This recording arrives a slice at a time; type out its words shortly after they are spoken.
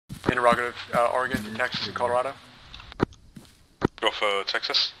Interrogative, Oregon, Texas, and Colorado. Go for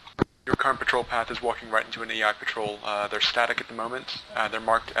Texas. Your current patrol path is walking right into an EI patrol. They're static at the moment. They're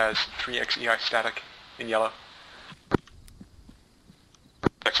marked as 3x EI static in yellow.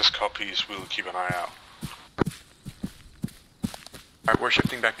 Texas copies, we'll keep an eye out. Alright, we're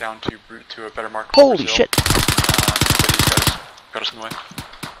shifting back down to route to a better mark. Holy shit! Got us in the way.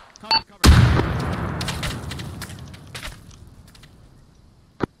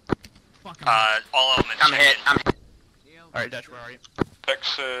 All elements. I'm hit. Alright, Dutch, where are you?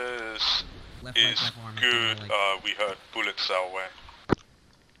 Texas is good. We heard bullets our way.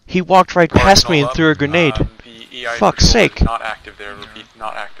 He walked right past me and threw a grenade. The EI Fuck's patrol sake. is not active there. Repeat,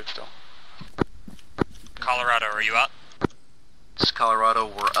 not active still. Colorado, are you up? This is Colorado,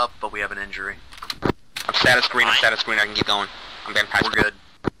 we're up, but we have an injury. I'm status green, I can keep going. I'm getting past. We're good.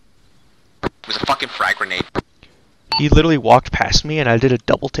 It was a fucking frag grenade. He literally walked past me and I did a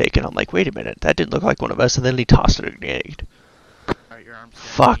double take and I'm like, wait a minute, that didn't look like one of us, and then he tossed a grenade. Alright, your arm's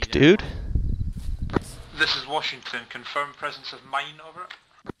Fuck, dude. This is Washington. Confirm presence of mine, over.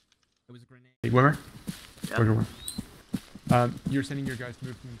 It was a grenade. Hey, Wimmer? Yeah. Okay, you're sending your guys to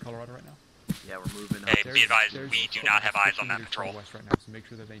move from Colorado right now? Yeah, we're moving. Hey, be advised, we do not have eyes on that meters to our patrol. west right now, so make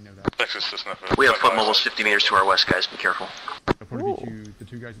sure that they know that. Texas does not. We have foot mobiles 50 meters to our west, guys. Be careful. The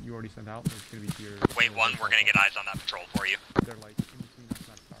two guys that you already sent out, there's going to be here. Wait, one, we're gonna get eyes on that patrol for you. They're like in between us and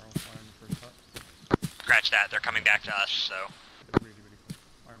that barrel fire in the first hut. Scratch that, they're coming back to us, so. They're really, really close.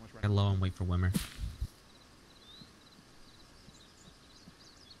 Alright, let's run. Get low and wait for Wimmer.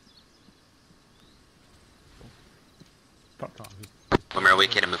 Wimmer, we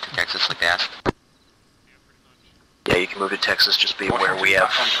can move to Texas like that. Yeah, you can move to Texas, just be aware we have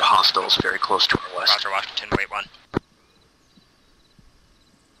hostiles very close to our west. Roger, Washington, wait one.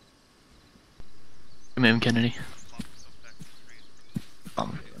 Come in, Kennedy.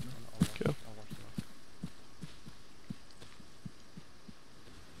 Go.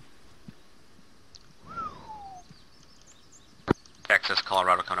 Texas,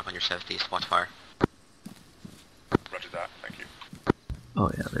 Colorado coming up on your southeast. Watch fire. Roger that, thank you. Oh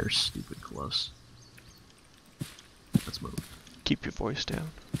yeah, they're stupid close. Let's move. Keep your voice down.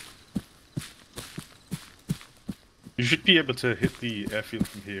 You should be able to hit the airfield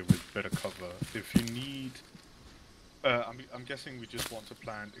from here with better cover. If you need... I'm guessing we just want to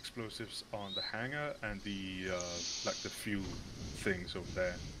plant explosives on the hangar and the, like the fuel things over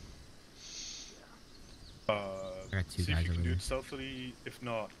there. See if you can do it stealthily. If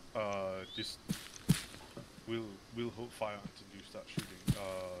not, just... We'll hold fire until you start shooting.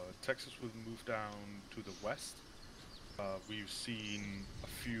 Texas will move down to the west. We've seen a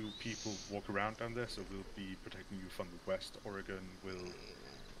few people walk around down there, so we'll be protecting you from the west. Oregon will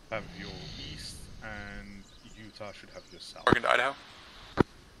have your east, and Utah should have your south. Oregon to Idaho.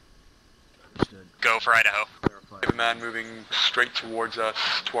 Go for Idaho. We have a man moving straight towards us,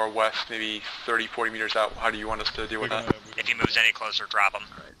 to our west, maybe 30, 40 meters out. How do you want us to deal with that? If he moves any closer, drop him.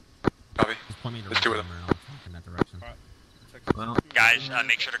 Copy. Let's Let's do it. in that direction. Well, Guys,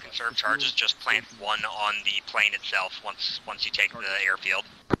 make sure to conserve charges. Just plant one on the plane itself once you take the airfield.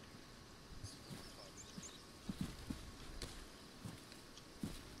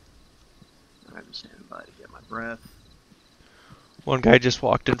 I'm standing by to get my breath. One guy just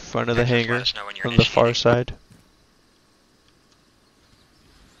walked in front of the Just let hangar us know when you're from the far initiating. side.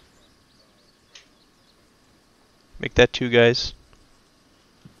 Make that two guys.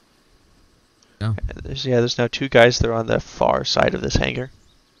 No. There's now two guys. They're on the far side of this hangar.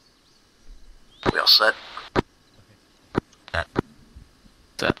 We all set?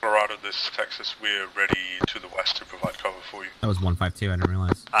 Colorado, this is Texas. We're ready to the west to provide cover for you. That was 152, I didn't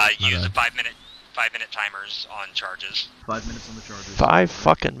realize. Use the bad. 5 minute timers on charges. 5 minutes on the charges. 5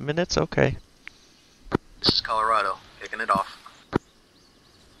 fucking minutes? Okay. This is Colorado. Kicking it off.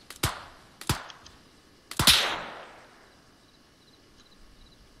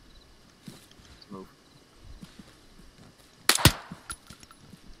 Let's move.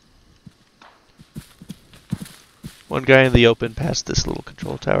 One guy in the open past this little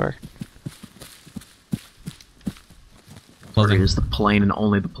control tower. It is the plane and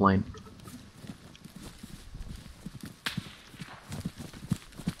only the plane.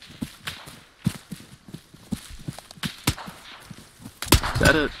 Is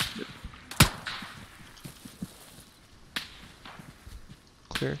that it?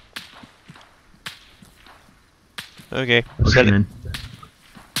 Clear. Okay, set Pushing it in.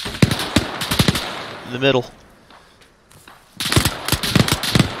 in the middle.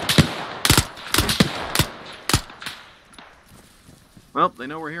 Well, they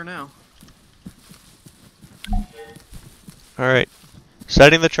know we're here now. Alright.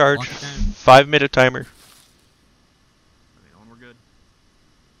 Setting the charge. Lock it down. 5-minute timer. Okay, when we're good.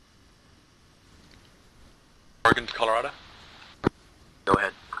 Oregon to Colorado. Go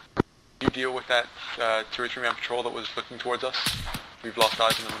ahead. You deal with that 2 or 3 man patrol that was looking towards us. We've lost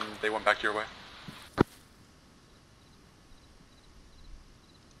eyes on them and they went back your way.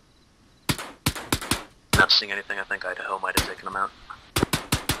 Not seeing anything. I think Idaho might have taken them out.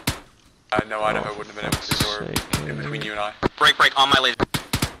 No, Idaho wouldn't have been able to, or in between you and I. Break, on my laser.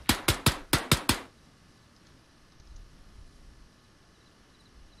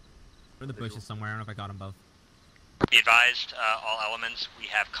 We're in the bushes somewhere. I don't know if I got them both. Be advised, all elements, we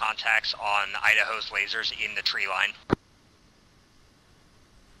have contacts on Idaho's lasers in the tree line.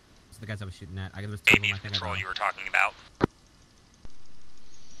 So the guys I was shooting at. I got this two of them, Maybe I think I patrol got 'em. you were talking about.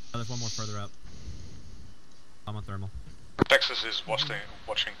 Oh, there's one more further up. I'm on thermal. Texas is watching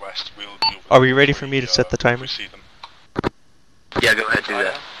west. We'll deal with Are we them ready if for me to set the timer? we see them. Yeah, go ahead, do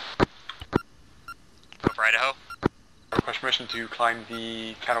that. Go for Idaho. Request permission to climb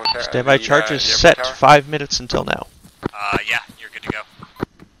the tower. Standby charge is the set. airport tower. 5 minutes until now. Yeah, you're good to go.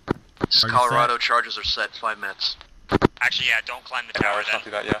 Are you Colorado charges are set. 5 minutes. Actually, yeah, don't climb the No, tower let's then. not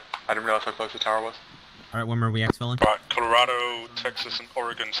do that yet. I didn't realize how close the tower was. Alright, when were we exfilling? Right, Colorado, Texas, and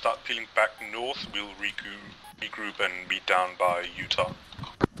Oregon start peeling back north. We'll regroup and be down by Utah.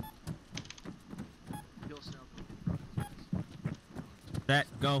 Set,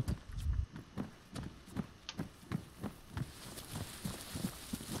 go.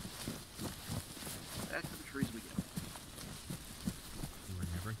 Back to the trees we go. You were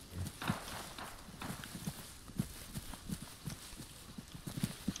never here.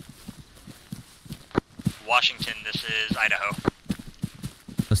 Washington, this is Idaho.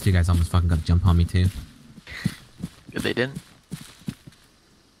 Those two guys almost fucking got to jump on me too. Good they didn't.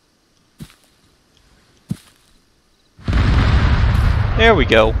 There we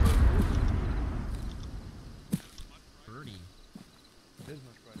go. Birdie. It is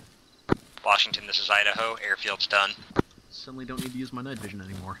much better. Washington, this is Idaho. Airfield's done. Suddenly don't need to use my night vision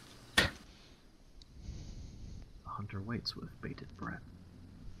anymore. The hunter waits with bated breath.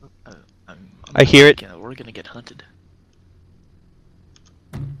 I hear it. We're gonna get hunted.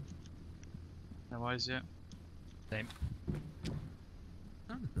 Why is it? Same.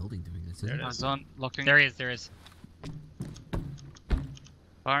 Not in the building doing this, is There it? it is. On, locking. There he is, there is.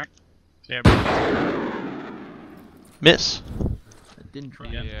 Fire. Clear. Miss. I didn't try.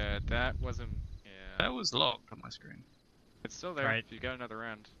 Yeah, that wasn't. Yeah. That was locked on my screen. It's still there. Right. If you go another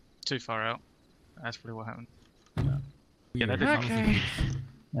round. Too far out. That's probably what happened. Yeah, that that is- okay.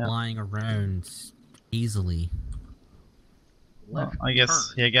 Yeah. Flying around easily. Left I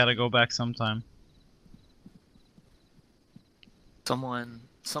guess turn. you gotta go back sometime.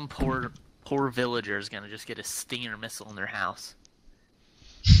 Some poor villager is gonna just get a Stinger missile in their house.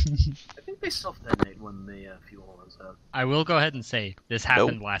 I think they self-detonate when the fuel runs out. I will go ahead and say, this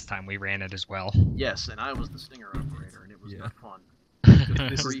happened last time we ran it as well. Yes, and I was the Stinger operator, and it was Yeah. not fun. It took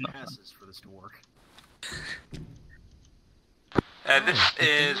This is 3 not passes for this to work. This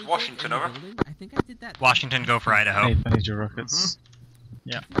is Washington, over. I think I did that. Washington, go for Idaho. I need your rockets.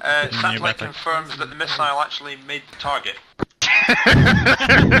 Yeah. Satellite confirms that the missile actually made the target.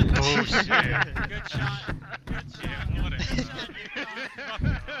 Oh shit. Good shot.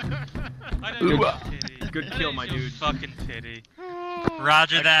 Good kill, my dude. Fucking pity.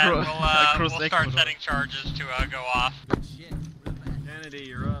 Roger that. Across We'll start Ecuador. setting charges to go off. Kennedy,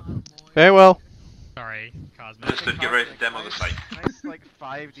 you're up. Very well. Sorry, Cosmo. Just to get ready to demo the site. Nice, like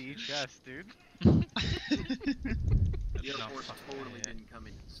 5 to each chest, dude. The Air Force totally didn't come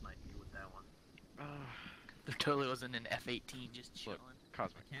in and snipe me with that one. There totally wasn't an F-18 just chilling.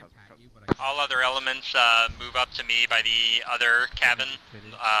 Cosmic. I can't pat you, but I All other elements move up to me by the other cabin,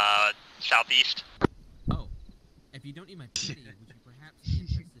 southeast. Oh, if you don't need my pity, would you perhaps be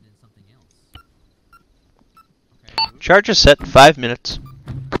interested in something else? Okay. Charge is set. 5 minutes.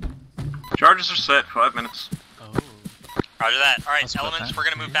 Charges are set. 5 minutes. Oh. Roger that. Alright, That's about elements, that. we're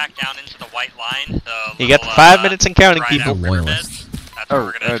gonna move back down into the white line. You got 5 minutes and counting, right people. out river beds. Loyalists. That's what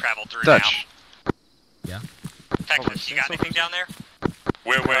we're gonna travel through Dutch. Yeah. now. Texas, you got anything down there?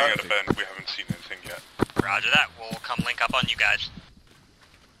 We're waiting at a bend. We haven't seen anything yet. Roger that. We'll come link up on you guys.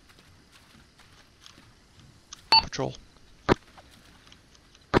 Patrol.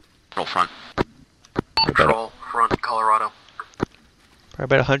 Patrol front. Patrol front, Colorado. Probably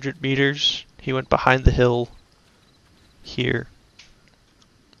about 100 meters. He went behind the hill. Here.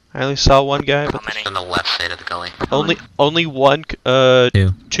 I only saw one guy, How but many? On the left side of the gully. only one.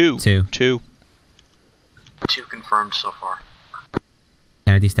 Two. Two. Two. 2 confirmed so far.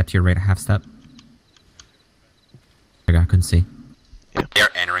 Kennedy, step to your right a half step. I couldn't see. Yeah.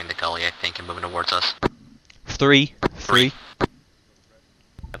 They're entering the gully, I think, and moving towards us. 3.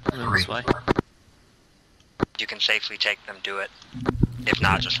 Moving this way. You can safely take them, do it. If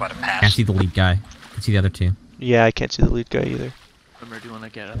not, just let them pass. Can't see the lead guy. Can see the other two. Yeah, I can't see the lead guy either. Remember, do you want to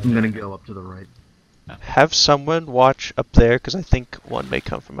get up? I'm gonna go up to the right. Have someone watch up there, because I think one may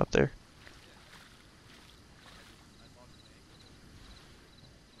come from up there.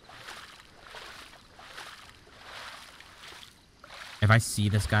 If I see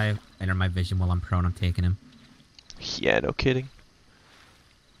this guy enter my vision while I'm prone, I'm taking him. Yeah, no kidding.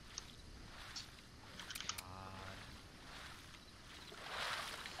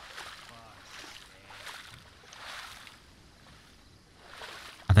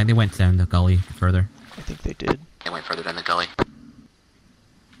 I think they went down the gully further. I think they did. They went further down the gully.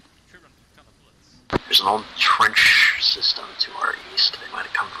 There's an old trench system to our east. They might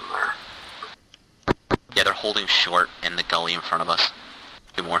have come from there. Yeah, they're holding short in the gully in front of us.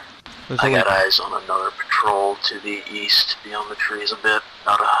 2 more. I got eyes on another patrol to the east, beyond the trees a bit,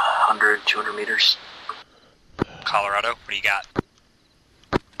 about 100, 200 meters. Colorado, what do you got?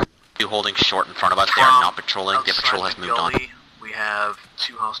 2 holding short in front of us. They are not patrolling. The patrol has moved on. We have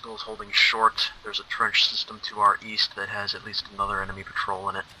 2 hostiles holding short. There's a trench system to our east that has at least another enemy patrol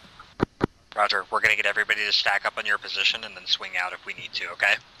in it. Roger, we're gonna get everybody to stack up on your position and then swing out if we need to,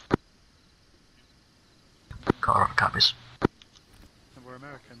 okay? Colorado copies. And we're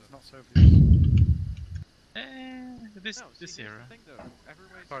Americans, not Soviets. This era.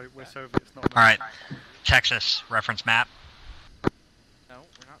 Sorry, we're Soviets, not Americans. Alright, Texas, reference map. No,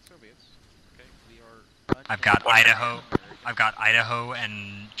 we're not Soviets. Okay, we are. I've got Idaho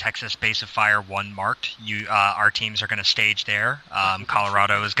and Texas base of fire 1 marked. Our teams are going to stage there.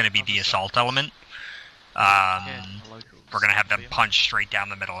 Colorado is going to be the assault element. We're going to have them punch straight down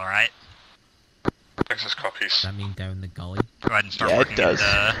the middle. All right. Texas copies. Does that mean down the gully? Go ahead and start Yeah, working. it does. Go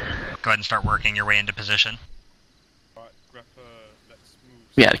ahead and start working your way into position. Right, let's move.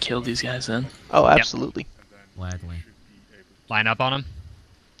 We gotta kill these guys then. Oh, absolutely. Gladly. Line up on them.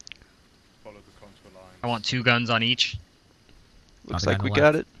 Follow the contour lines. I want 2 guns on each. Looks Got the like guy we on the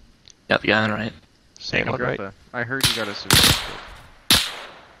got it. Got the guy on the right. Same one right. I heard you got a suicide.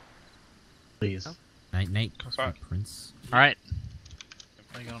 Please. Night, night, Alright. Prince. All right,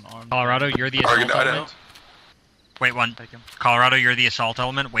 Colorado, you're the assault Target Idaho. element. Wait one. Colorado, you're the assault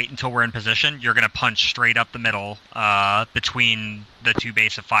element. Wait until we're in position. You're going to punch straight up the middle between the 2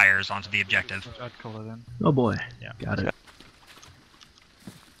 base of fires onto the objective. I'd call it in. Oh boy. Yeah. Got it.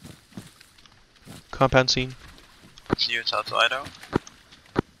 Compound scene. Utah to Idaho.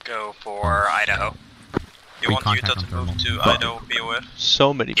 Go for Idaho. You want contact Utah to on move to thermal. Idaho, be aware.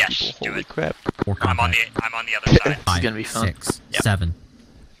 So many Yes, people. do Holy it. crap. Or I'm on contact. the other side. This is gonna be fun. 6, Yep. 7.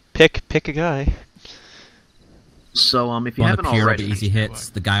 Pick a guy. So if you On the haven't pier will already, be easy hits.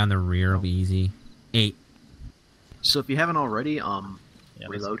 The guy on the rear will be easy. 8. so if you haven't already, Yeah,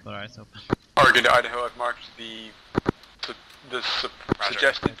 reload. Keep our eyes open. Target Idaho, I've marked the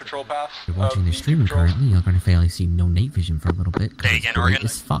suggested patrol path. If you're watching the stream currently, you're going to fail to see no night vision for a little bit. 'Cause Say it's again, bright Oregon?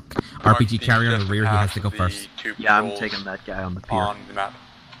 as fuck. RPG carrier on the rear, he has to go first. Yeah, I'm taking that guy on the pier. On the map.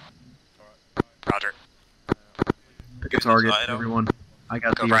 Roger. Pick a target, everyone. I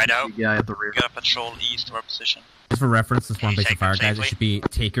got Go the right out. RPG guy at the rear. Got a patrol east of our position. Just for reference, this one Can you base of take fire them guys, it safely? should be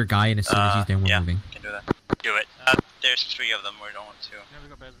take your guy, and as soon as he's done, we're yeah. moving. Can do that. Do it. There's 3 of them. We don't want to.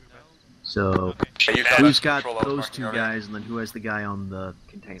 So Use who's that got patrol I was those marking 2 already. guys, and then who has the guy on the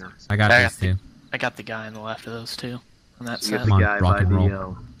container? I got I these got the- two. I got the guy on the left of those 2. On that So you side. got the Come on, guy rock by and the.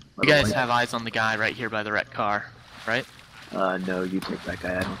 roll. By You the guys light. have eyes on the guy right here by the red car, right? No, you take that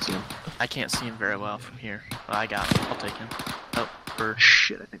guy. I don't see him. I can't see him very well from here. But I got him. I'll take him. Oh, for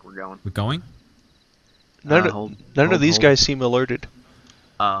Shit, I think we're going. We're going? None Hold, of these hold. guys seem alerted.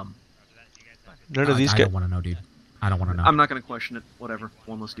 Um, None of these I guys. don't want to know, dude. I don't want to know. I'm not gonna question it. Whatever.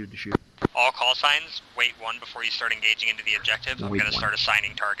 One less dude to shoot. All call signs. Wait 1 before you start engaging into the objective. I'm Wait going to 1. start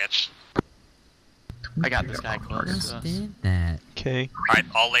assigning targets. I got this guy close to us. Did that. Okay. All right,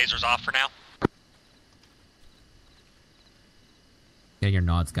 all lasers off for now. Get your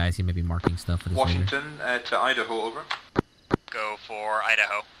nods, guys. He may be marking stuff for this later. Washington to Idaho, over. Go for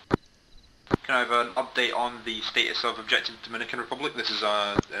Idaho. Can I have an update on the status of Objective Dominican Republic? This is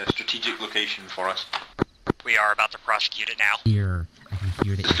a strategic location for us. We are about to prosecute it now. Here, I can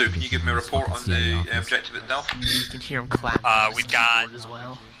hear the Stu, can you give me a report on fucking CIA the office. objective itself? You can hear him clapping. We've got as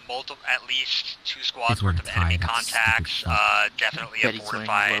well. at least 2 squads He's wearing worth of a tie, enemy that stupid contacts. shit. Definitely a Bet he's wearing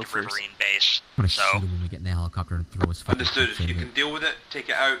fortified loafers. riverine base. I'm gonna So shoot him when we get in the helicopter and throw his fucking Understood. clips If you into can it. deal with it, take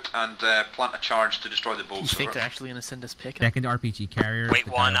it out and plant a charge to destroy the You boats. think over. they're actually gonna send us pickup? Second RPG carrier. wait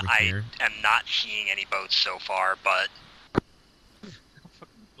the guy 1, over I here. am not seeing any boats so far, but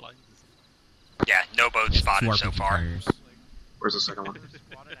No boats spotted so far. Carriers. Where's the second one?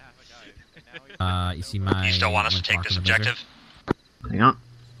 You see my... Do you still want us to take this objective? Hang on.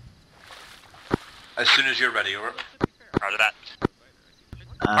 As soon as you're ready, over. Roger that.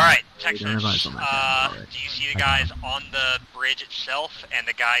 Alright, Texas, don't have eyes on that guy. Alright. do you see the guys on the bridge itself and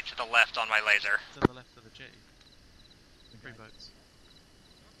the guy to the left on my laser? To the left of the J. 3 boats.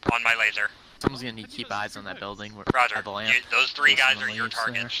 On my laser. Someone's gonna need to keep eyes on that building. Roger. By the lamp. Those 3 guys Based on are the your leaves there.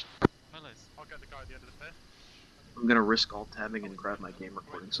 targets. I'll get the guy at the end of the pier. I'm gonna risk alt tabbing and grab my game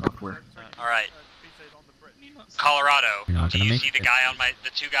recording software. Alright. Colorado, You're not do gonna you make see the it. guy on the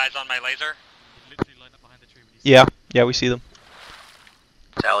 2 guys on my laser? Yeah, yeah, we see them.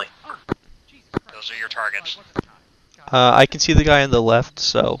 Tally. Those are your targets. I can see the guy on the left,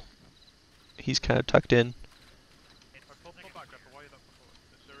 so he's kind of tucked in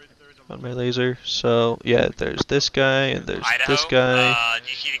on my laser. So yeah, there's this guy and there's Idaho, this guy. do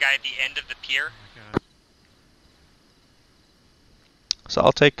you see the guy at the end of the pier? So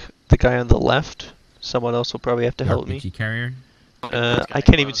I'll take the guy on the left. Someone else will probably have to help me. RPG carrier. I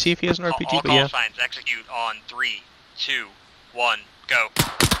can't even see if he has an RPG, All but call yeah. signs execute on 3, 2, 1, go.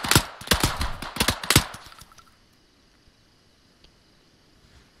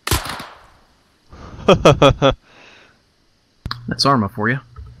 That's Arma for you.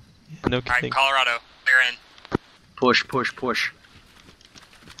 No Alright, kidding. Colorado, clear in. Push, push, push.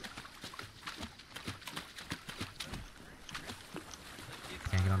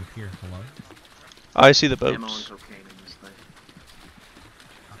 Can't get on the pier. Hello? I see the Ammo and boats. cocaine in this thing.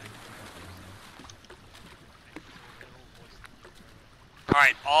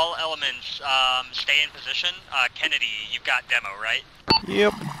 Alright, all elements, stay in position. Kennedy, you've got demo, right?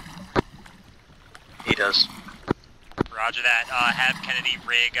 Yep. He does. Roger that. Have Kennedy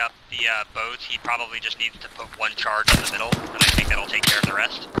rig up the boats. He probably just needs to put 1 charge in the middle, and I think that'll take care of the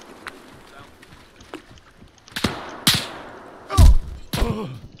rest.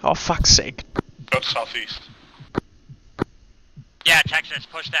 Oh, fuck's sake. Go southeast. Yeah, Texas,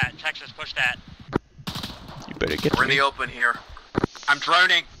 push that. Texas, push that. You better get We're to in me. the open here. I'm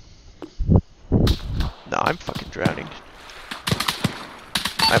droning. No, I'm fucking drowning.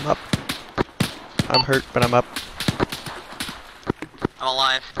 I'm up. I'm hurt, but I'm up. I'm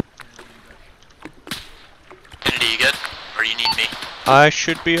alive. Kennedy, you good? Or you need me? I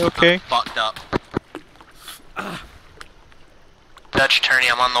should be okay. Fucked up. Dutch attorney,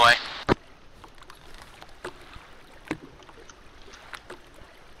 I'm on the way.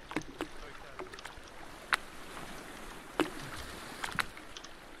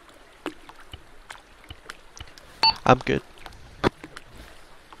 I'm good.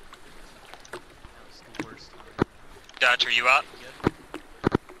 Dutch, are you up?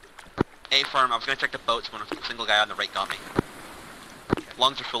 Hey, firm, I was gonna check the boats when a single guy on the right got me.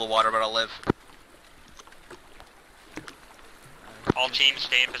 Lungs are full of water, but I'll live. All teams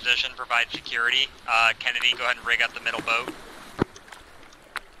stay in position, provide security. Kennedy, go ahead and rig up the middle boat.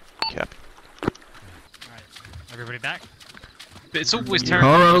 Cap. Alright, everybody back? But it's always Yeah. terrible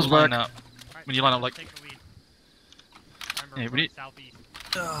when Colorado's you line back. up. When you line up like... Take the lead. Yeah, we need- Southeast.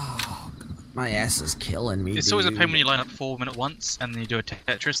 Oh, my ass is killing me. It's always a pain when you line up 4 men at once, and then you do a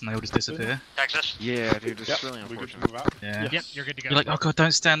Tetris, and they all just disappear. Texas? Yeah, dude, it's Yep, really we good to unfortunate. move out. Yeah. Yep, you're good to go. You're like, oh god,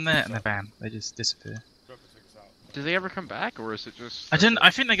 don't stand there, and they're bam. They just disappear. Go for things out. Do they ever come back, or is it just... I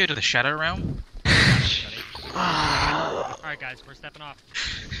think they go to the shadow realm. Alright guys, we're stepping off.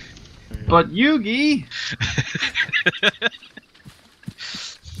 But Yugi!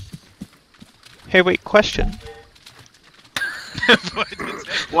 Hey, wait, question.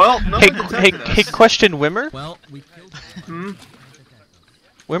 Well, no Hey, one hey, detected hey, us. question, Wimmer? Well, we killed Hmm?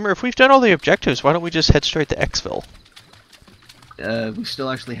 Wimmer, if we've done all the objectives, why don't we just head straight to Xville? We still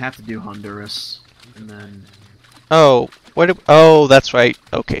actually have to do Honduras, and then... Oh, oh, that's right.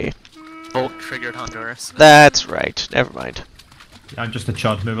 Okay. Bolt triggered Honduras. That's right. Never mind. I'm just a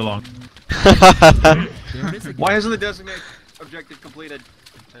chud, move along. Why isn't the designated objective completed?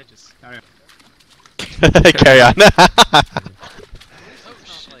 Carry on.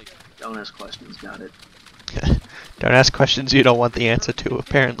 Don't ask questions, got it. Don't ask questions you don't want the answer to,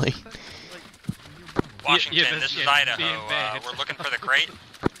 apparently. Washington, this- this is yeah, Idaho. being bad. We're looking for the crate.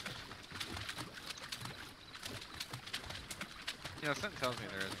 You know, something tells me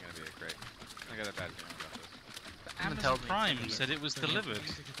there isn't going to be a crate. I got a bad feeling about this. Amazon Prime said it was delivered.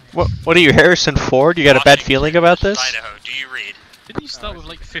 What are you, Harrison Ford? You got a bad feeling about this? Idaho, do you read? Didn't you start with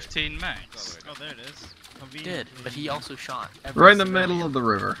like 15 max? Oh, there it is. He did, but he also shot. Right in the middle of the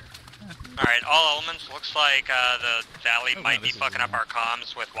river. Alright, all elements, looks like the Valley might be fucking up our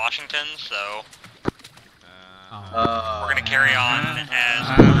comms with Washington, so we're gonna carry on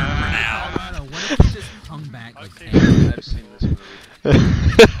as for now. What if we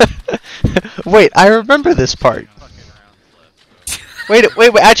Wait, I remember this part. Wait,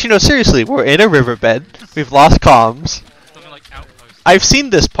 actually no, seriously, we're in a riverbed, we've lost comms. I've seen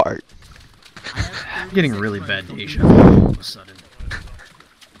this part. I'm getting really bad deja all of a sudden.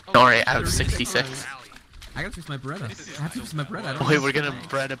 Sorry, I have 66. I gotta fix my Beretta. I have to fix my Beretta. I don't Wait, we're gonna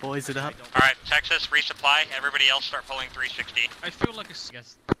Beretta boys it up. Alright, Texas, resupply. Everybody else start pulling 360. I feel like a...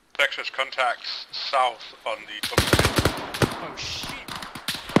 Yes. Texas contacts south on the top of the hill. Oh shit.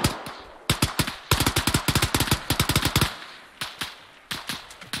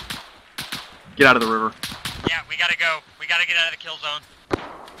 Get out of the river. Yeah, we gotta go. We gotta get out of the kill zone.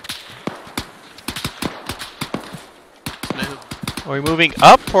 Are we moving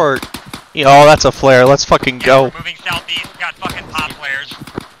up or? Oh, that's a flare. Let's fucking go. We're moving southeast. We got fucking pop flares.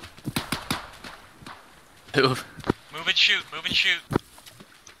 Move. Move and shoot. Move and shoot.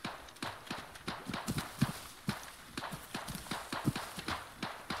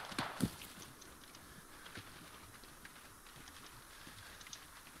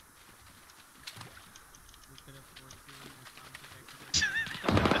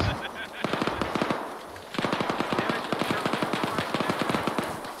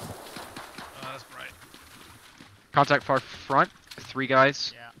 Contact far front. 3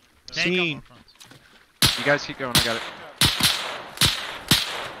 guys. Yeah. Seen. You guys keep going. I got it.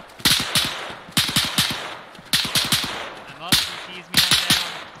 I'm up. He sees me. I'm down.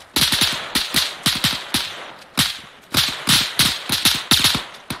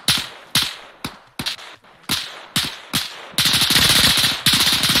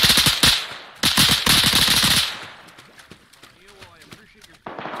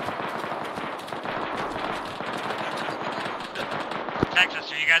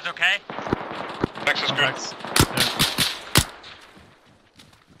 Texas, are you guys okay? Texas, good.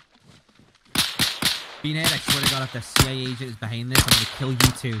 Beanhead, I swear to God, if the CIA agent is behind this, I'm gonna kill you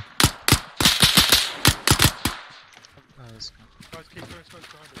too. Guys, keep throwing smokes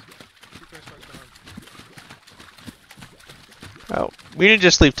behind us. Keep throwing smokes behind. Oh, we didn't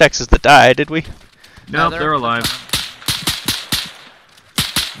just leave Texas to die, did we? No, they're alive.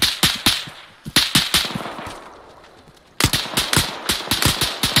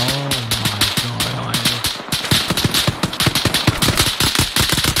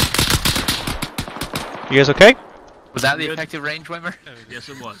 You guys okay? Was that the effective range, Wimmer? Yes,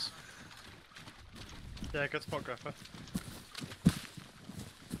 it was. Yeah, good spot, Grappa.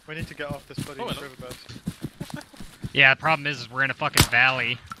 We need to get off this bloody riverbed. Yeah, the problem is we're in a fucking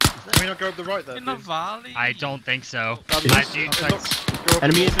valley. Can we not go up the right there, In the valley? I don't think so.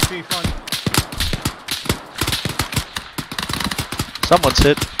 Enemy infantry front. Someone's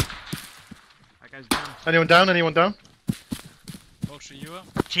hit. That guy's down. Anyone down? Anyone down?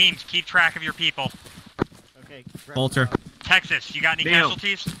 Teams, keep track of your people. Okay. Vulture. Texas, you got any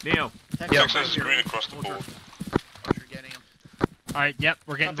casualties? Neo. Texas is green across the board. Vulture getting him. Alright, yep,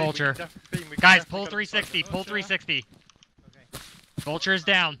 we're getting Vulture. Guys, pull 360, pull 360. Vulture is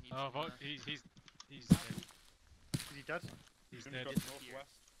down. Oh, he's dead. Is he dead? He's dead.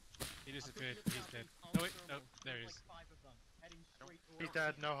 He disappeared. He's dead. No, wait, no, there he is. He's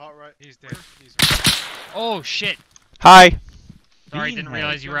dead, no heart rate. He's dead. Oh, shit. Hi. Sorry, didn't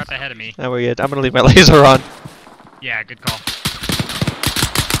realize you were up ahead of me. Now we're good. I'm gonna leave my laser on. Yeah, good call.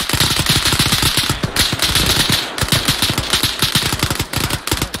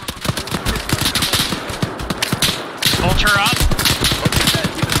 Vulture up.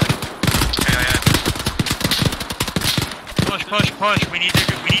 Push, push, push. We need to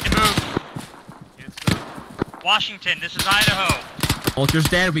move. Washington, this is Idaho. Vulture's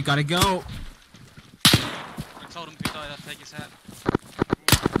dead. We gotta go. I told him if he died, I'd take his hat.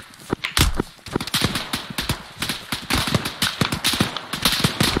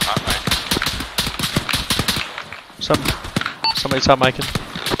 Somebody saw Mike.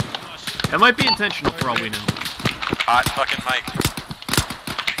 That might be intentional for all we know. Hot fucking Mike.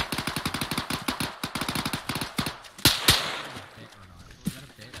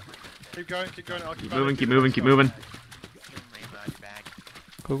 Keep going, keep going. I'll Keep moving, keep moving, keep moving.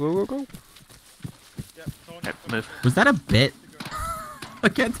 Go, go, go, go. Okay, move. Was that a bit? I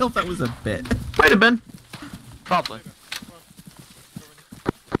can't tell if that was a bit. Might have been. Probably.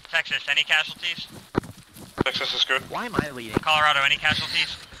 Texas, any casualties? Texas is good. Why am I leading? Colorado, any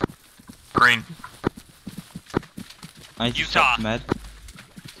casualties? Green. Utah. Med.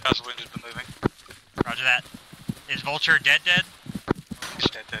 Gasoline has been moving. Roger that. Is Vulture dead? He's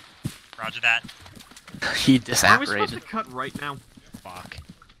dead. Roger that. He Are we supposed to disapparated. cut right now? Fuck.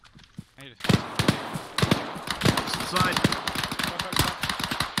 Side.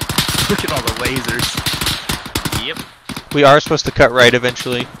 Look at all the lasers. Yep. We are supposed to cut right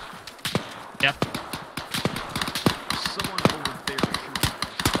eventually. Yep. Someone over there shooting.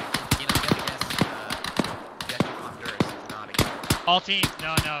 You know, you gotta guess, Honduras is nodding. All teams,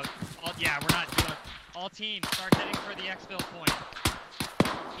 no. Yeah, we're not doing. All teams, start heading for the exfil point.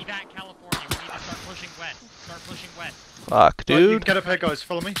 Evac California, we need to start pushing west. Start pushing west. Fuck, Right, you dude. get up here, guys.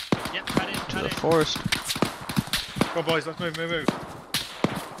 Follow me. Yep, cut in, To cut the in. forest. Come on, boys. Let's move. Go,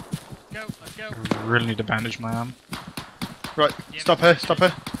 let's go. I really need to bandage my arm. Right, stop here.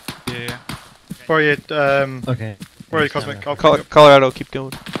 Yeah. Where are you? Okay. Where are you, Cosmic? I'll pick you up. Colorado, keep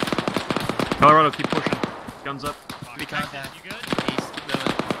going. Colorado, keep pushing. Guns up. Be contact. You good? East, keep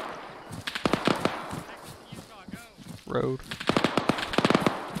moving. Road.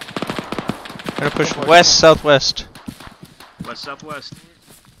 Gonna push west, southwest. West, southwest.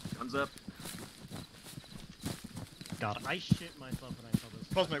 Guns up. Got it. I shit myself when I saw this.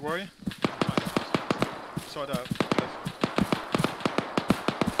 Cosmic, where are you? Side out.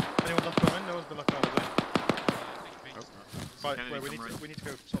 Anyone left behind? No one's been left behind, have they? Right, wait, we need to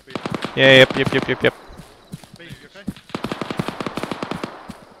go stop B. Yeah, yep. B, you okay?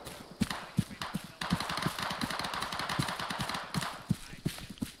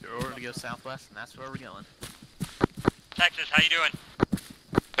 We're gonna go southwest, and that's where we're going. Texas, how you doing?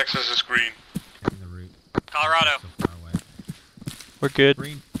 Texas is green. The route. Colorado. So far away. We're good.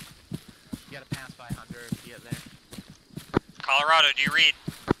 Green. You gotta pass by Honduras to get there. Colorado, do you read?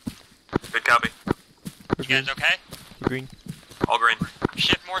 Good copy. We're You guys green. okay? We're green. All green.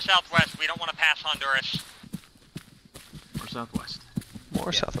 Shift more southwest. We don't want to pass Honduras. Or southwest.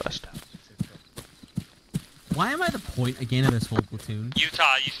 More southwest. Why am I the point again of this whole platoon?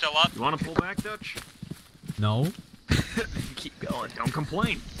 Utah, you still up? You want to pull back, Dutch? No. Keep going. Don't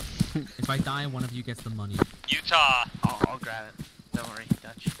complain. If I die, one of you gets the money. Utah. I'll grab it. Don't worry,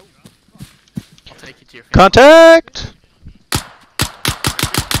 Dutch. I'll take you to your family. Contact!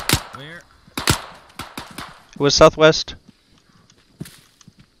 Where? It was southwest.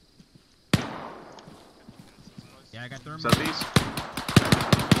 Yeah, I got thermal. Southeast.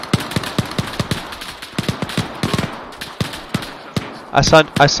 I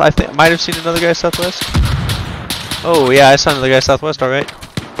think I might have seen another guy southwest. Oh yeah, I saw another guy southwest. All right.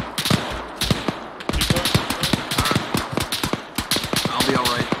 I'll be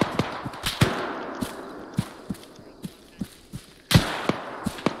alright.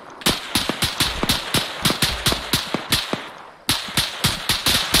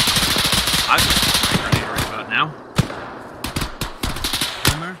 I'm ready right about now.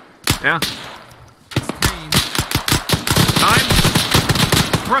 Hammer? Yeah. It's time. Time.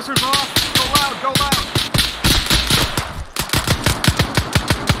 Pressure's off. Go loud. Go loud.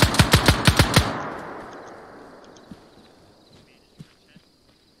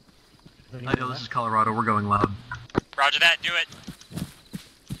 I know this is Colorado. We're going loud. Roger that. Do it.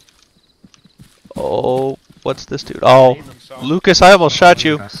 Oh, what's this dude? Oh, Lucas, I almost shot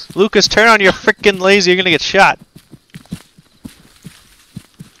you. Lucas, turn on your freaking laser. You're gonna get shot.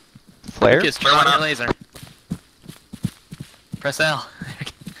 Flare? Lucas, turn on your laser. Press L.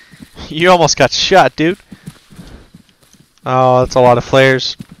 You almost got shot, dude. Oh, that's a lot of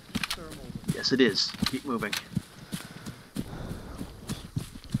flares. Yes, it is. Keep moving.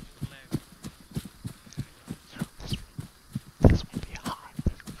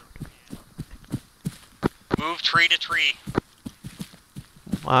 Move tree to tree.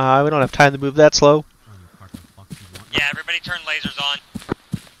 We don't have time to move that slow. Yeah, everybody turn lasers on.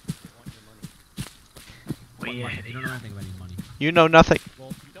 Way ahead You don't know anything about any money. You know nothing.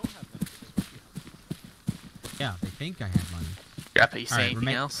 Well, you don't have money. Yeah, they think I have money. Grappa, you say Alright, anything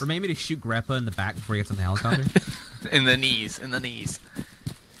else? remind me to shoot Grappa in the back before he gets on the helicopter. In the knees, in the knees.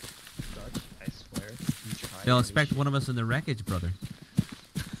 Dutch, I swear. They'll expect one of us in the wreckage, brother.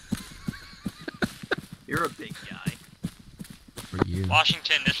 You're a big guy. For you.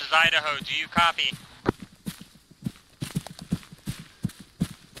 Washington, this is Idaho. Do you copy?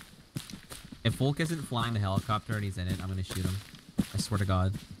 If Volk isn't flying the helicopter and he's in it, I'm gonna shoot him. I swear to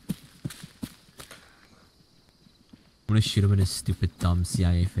God. I'm gonna shoot him in his stupid, dumb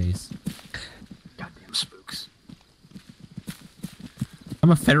CIA face. Goddamn spooks. I'm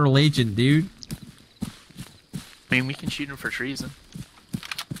a federal agent, dude. I mean, we can shoot him for treason.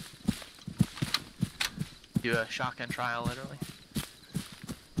 Do a shotgun trial, literally.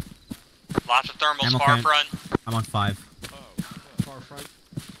 Lots of thermals Ammo far can. front. I'm on 5. Far front.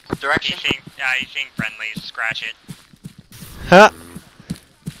 Direction? He's seeing friendlies. Scratch it. Huh?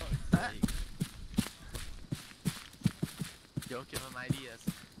 Don't give him ideas.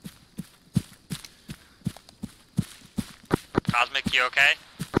 Cosmic, you okay?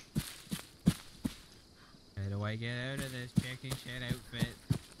 Right away. I get out of this chicken shit outfit?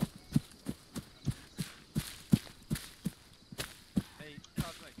 Hey,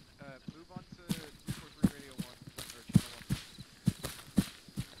 Cosmic, move on to 243 Radio 1, or Channel 1.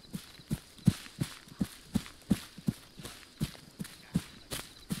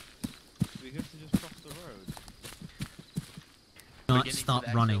 We have to just cross the road. Not stop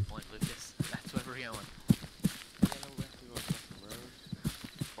running. Point, Lucas. That's where we're going. Yeah, no, we have to go across the road.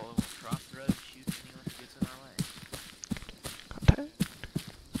 Follow across the road, shoot anyone who gets in our way.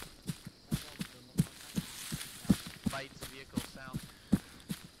 Fights vehicle south.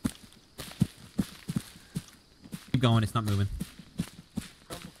 Keep going, it's not moving.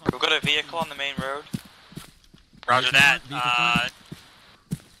 We've got a vehicle on the main road. Roger that.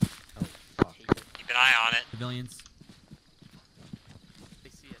 Keep an eye on it. Civilians.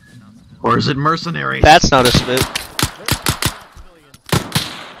 Or is it mercenaries? That's not a civ.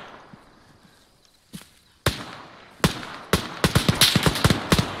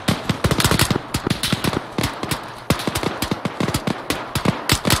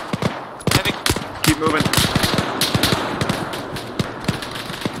 Keep moving.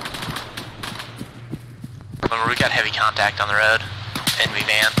 Remember, we got heavy contact on the road. Envy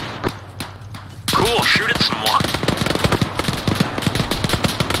van. Cool, shoot it some more.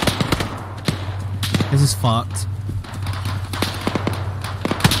 This is fucked.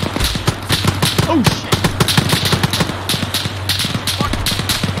 Oh shit!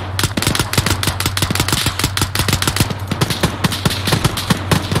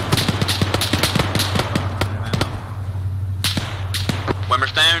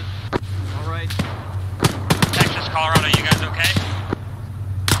 Wimmer's down. Alright. Texas, Colorado, you guys okay?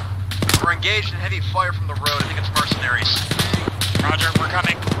 We're engaged in heavy fire from the road. I think it's mercenaries. Roger, we're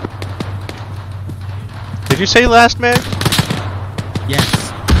coming. Did you say last man?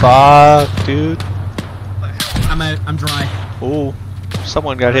 Yes. Fuck, dude. I'm out. I'm dry. Oh,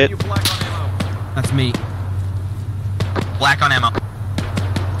 someone got hit. That's me. Black on ammo.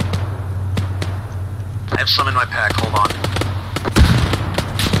 I have some in my pack, hold on.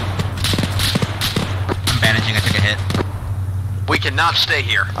 I'm bandaging, I took a hit. We cannot stay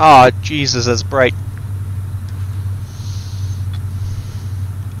here. Oh, Jesus, that's bright.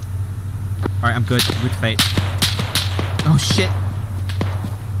 Alright, I'm good. Good fate. Oh shit.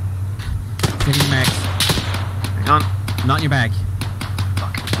 Getting max. Hang on. Not in your bag.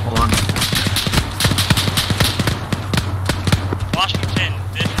 Fuck. Hold on. Washington,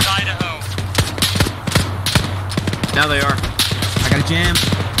 this is Idaho. Now they are. I got a jam.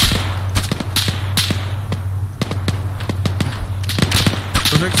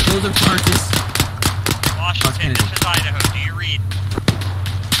 Those are explosive charges. Washington, this is Idaho. Do you read?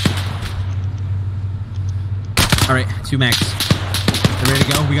 Alright, 2 max. You ready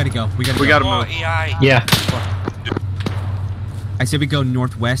to go? We gotta go. We gotta Oh, move. EI. Yeah. I said we go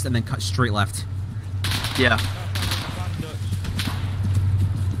northwest and then cut straight left. Yeah.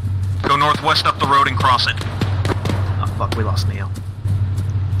 Go northwest up the road and cross it. Oh fuck, we lost Neo.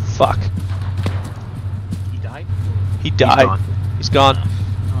 Fuck. He died? He died. He's gone.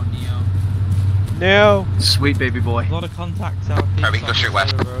 Oh, Neo. No. Sweet baby boy. A lot of contacts out here. Alright, we can go straight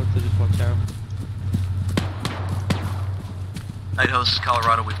west. Road, so just watch out. Idaho, this is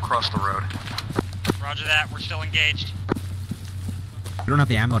Colorado, we've crossed the road. Roger that, we're still engaged. We don't have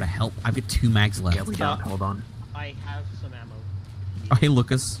the ammo to help. I've got 2 mags left. Yeah, we don't. Hold on. I have some ammo. Oh, hey,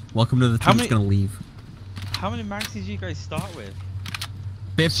 Lucas. Welcome to the team that's gonna leave. How many mags did you guys start with?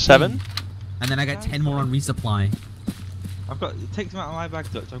 15. 7? And then I got 10 more on resupply. I've got. Take them out of my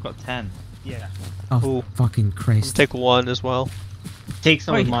bag, Dutch. I've got 10. Yeah. Oh, fucking Christ. Take 1 as well. Take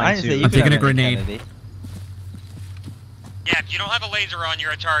some Wait, of mine I didn't too. say you I'm could taking a have any, grenade. Kennedy. Yeah, if you don't have a laser on,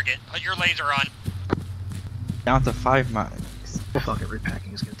 you're a target. Put your laser on. Down to 5 mags. Fuck it,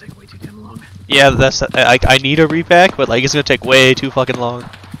 repacking is gonna take way too damn long. Yeah, that's. I need a repack, but like it's gonna take way too fucking long.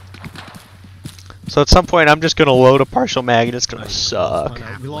 So at some point, I'm just gonna load a partial mag and it's gonna suck.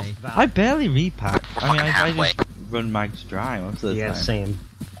 We lost I barely repack. I mean, I halfway. just run mags dry most of the time. same.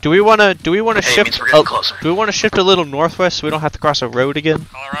 Do we wanna Hey, it means shift? we're getting closer. Do we wanna shift a little northwest so we don't have to cross a road again?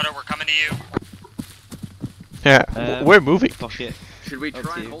 Colorado, we're coming to you. Yeah, we're moving. Fuck it. Should we Up try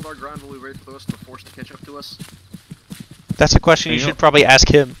to and you. hold our ground while we wait for the force to catch up to us? That's a question you You should know- probably ask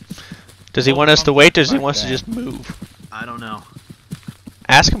him. Does he Hold want us to on wait, or does he back want us to then. just move? I don't know.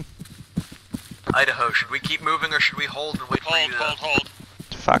 Ask him. Idaho, should we keep moving or should we hold and wait for you to... Hold.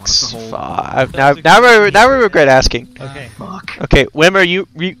 Fuck's. hold? Fuck. Now we regret asking. Okay. Fuck. Okay, Wimmer,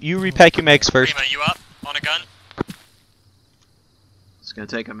 you repack your mags first. Prima, you up? On a gun? It's gonna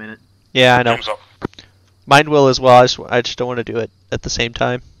take a minute. Yeah, I know. Thumbs up. Mine will as well. I just don't want to do it at the same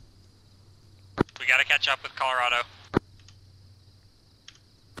time. We gotta catch catch up with Colorado.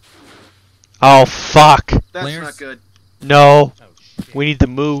 Oh fuck! That's Flares? not good. No, we need to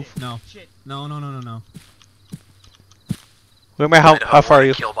move. No. No. How far are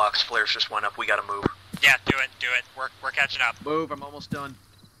you? Kill box flares just went up. We gotta move. Yeah, do it. We're catching up. Move, I'm almost done.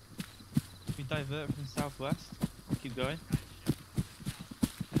 We divert from southwest. Keep going.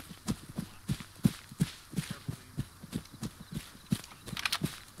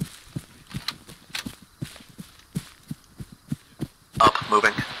 Up,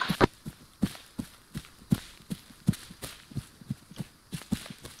 moving.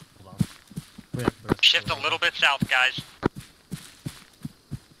 Shift a little bit south, guys.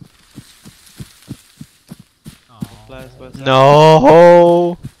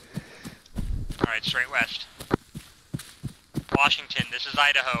 No. Alright, straight west. Washington, this is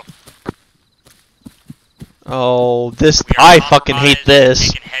Idaho. Oh, this. We are I fucking hate compromised,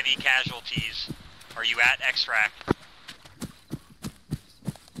 this. taking heavy casualties. Are you at extract?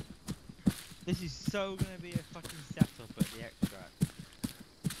 This is so gonna be a fucking setup at the extract.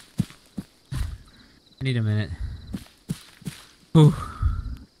 I need a minute. Ooh.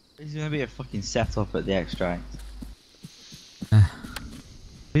 This is gonna be a fucking setup at the extract.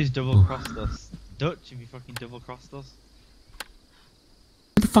 Who's double crossed us? Dutch, have you fucking double crossed us?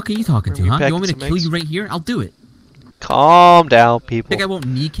 What the fuck are you talking to, Bring me huh? back You want me to some kill eggs. you right here? I'll do it. Calm down, people. Think I won't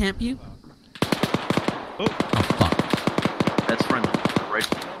kneecap you? Oh fuck. That's friendly, right?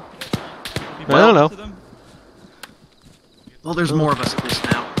 I don't know. Well, there's more of us at least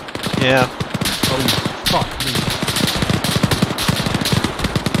now. Yeah. Oh, fuck me.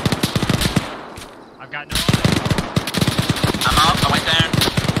 I've got no I'm out. I went down.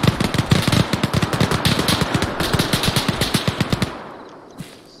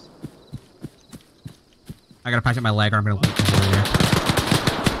 I gotta patch up my leg or I'm gonna leak this over here.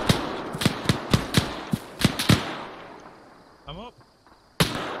 I'm up.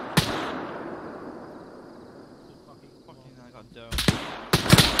 Fucking, I got down.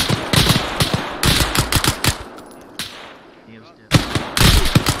 Neo's dead.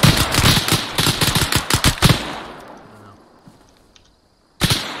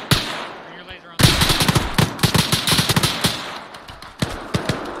 Bring your laser on.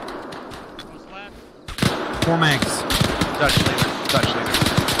 What's left? 4 mags. Dutch laser.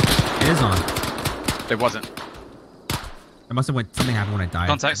 It is on. It wasn't. It must have went. Something happened when I died.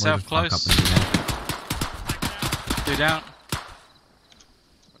 Contact Where the south fuck close. up was it then? 2 down.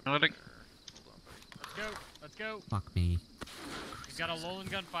 Analytic. Let's go. Fuck me. We've got a lull and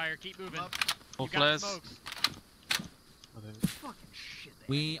gunfire. Keep moving. Full You got flares. smokes. Fucking shit.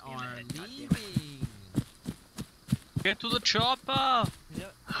 We are leaving. Get to the chopper. Has any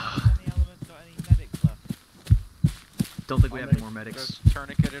element got any medics left? Don't think we have any more medics. Just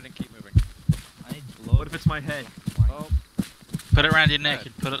tourniqueted and keep moving. I need blood. What if it's my head? Oh. Put it around your neck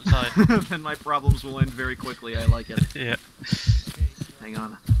and put it aside. Then my problems will end very quickly. I like it. Yeah. Hang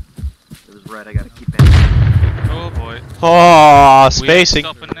on. It was red. I gotta keep it. Oh boy. Oh, spacing.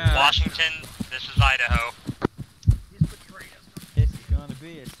 Washington, this is Idaho. This is gonna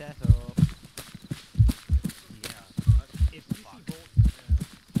be a setup.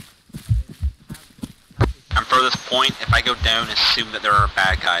 I'm furthest point. If I go down, assume that there are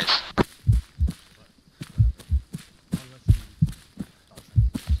bad guys.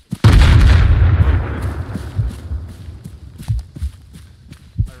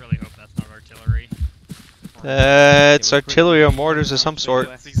 I really hope that's not artillery. It's artillery or mortars of some sort.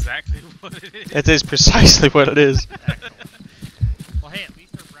 That's exactly what it is. It is precisely what it is. Well, hey, at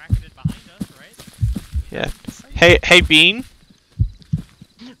least they're bracketed behind us, right? Yeah. Hey, Bean.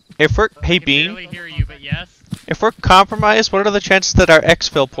 Hey, Bean. Barely hear you, but yes. If we're compromised, what are the chances that our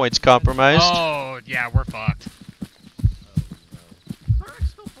exfil point's compromised? Oh, yeah, we're fucked. Our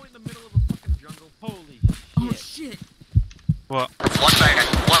exfil point in the middle of a fucking jungle. Holy shit. Oh shit. What? One bad guy.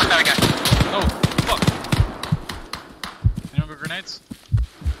 One bad guy. Oh, fuck. Anyone got grenades?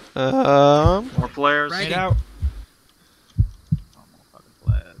 More flares. Get out. Oh, more fucking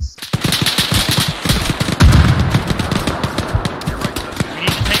flares. We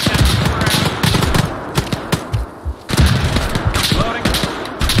need to take that Loading.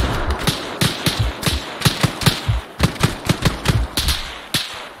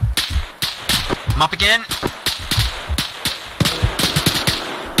 I'm up again.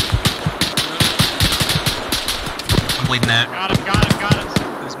 I'm bleeding out. Got him.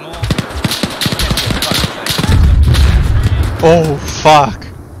 There's more. Oh, fuck.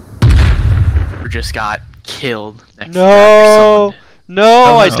 We just got killed. Next No! No,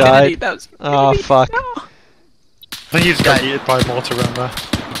 I That was Kennedy, died. that was Oh, Kennedy. fuck. No. I think you just got hit by a mortar around there.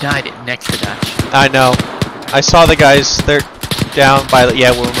 died next to Dutch. I know. I saw the guys. They're down by the...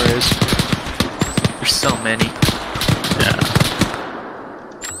 Yeah, Wilmer is. There's so many. Yeah.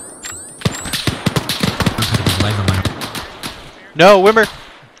 No, Wimmer!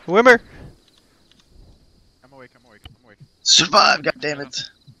 Wimmer! I'm awake. Survive, goddammit.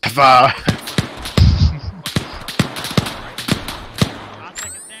 Survive.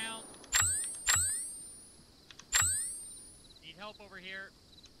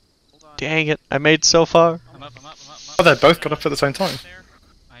 Dang it, I made so far. I'm up. Oh, they both got up at the same time.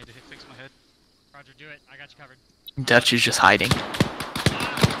 I had to fix my head. Roger, do it. I got you covered. Dutch is just hiding.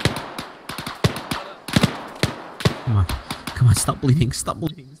 Come on, stop bleeding, stop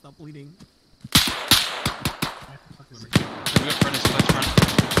bleeding, stop bleeding.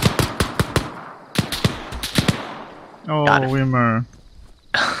 Oh, Wimmer.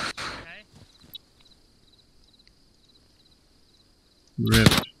 Rip.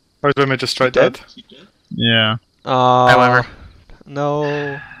 Or is Wimmer just straight dead? Yeah. However.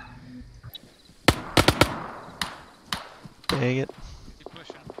 No. Dang it.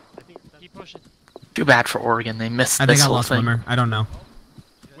 Keep pushing. Too bad for Oregon, they missed I this think I whole lost thing. Wimmer. I don't know.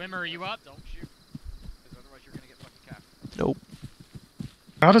 Wimmer, are you up? Don't shoot. Because otherwise you're gonna get fucking capped. Nope.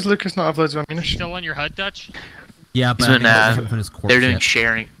 How does Lucas not have loads of You ammunition? still on your HUD, Dutch? Yeah, but When, I haven't put his corpse they're doing yet.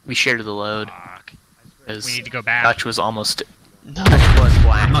 sharing. We shared the load. We need to go back. Dutch was almost. No. Dutch was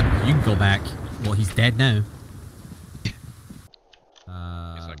black. I'm not. You can go back. Well, he's dead now.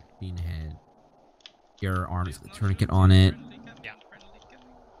 Beanhead. Your arms, the tourniquet on it. Yeah.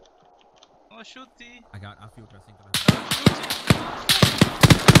 I feel dressing.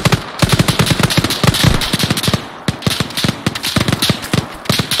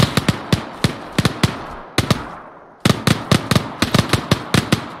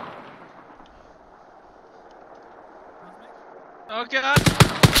 Oh god!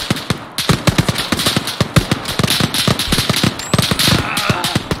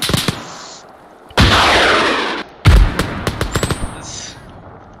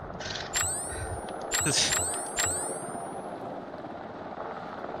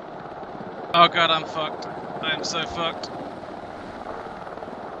 Oh god, I'm fucked. I'm so fucked.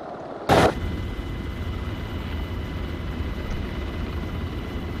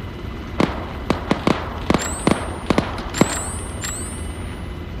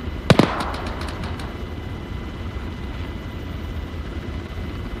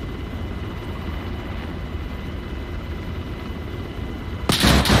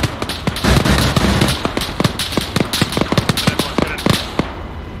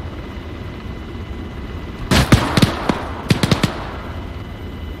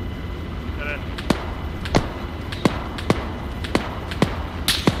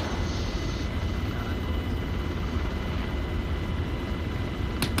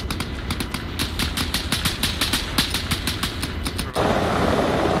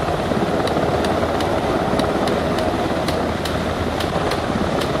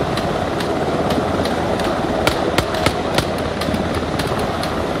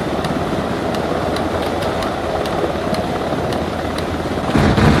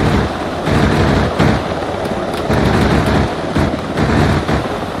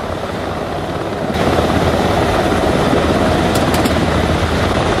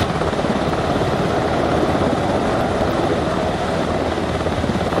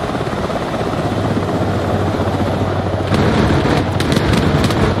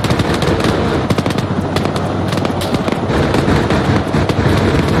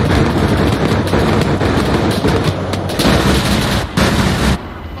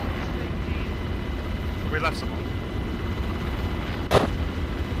 We left someone.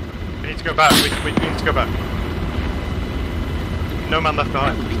 We need to go back. We need to go back. No man left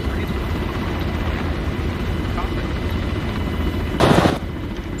behind.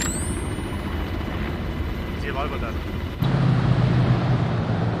 Is he alive or dead?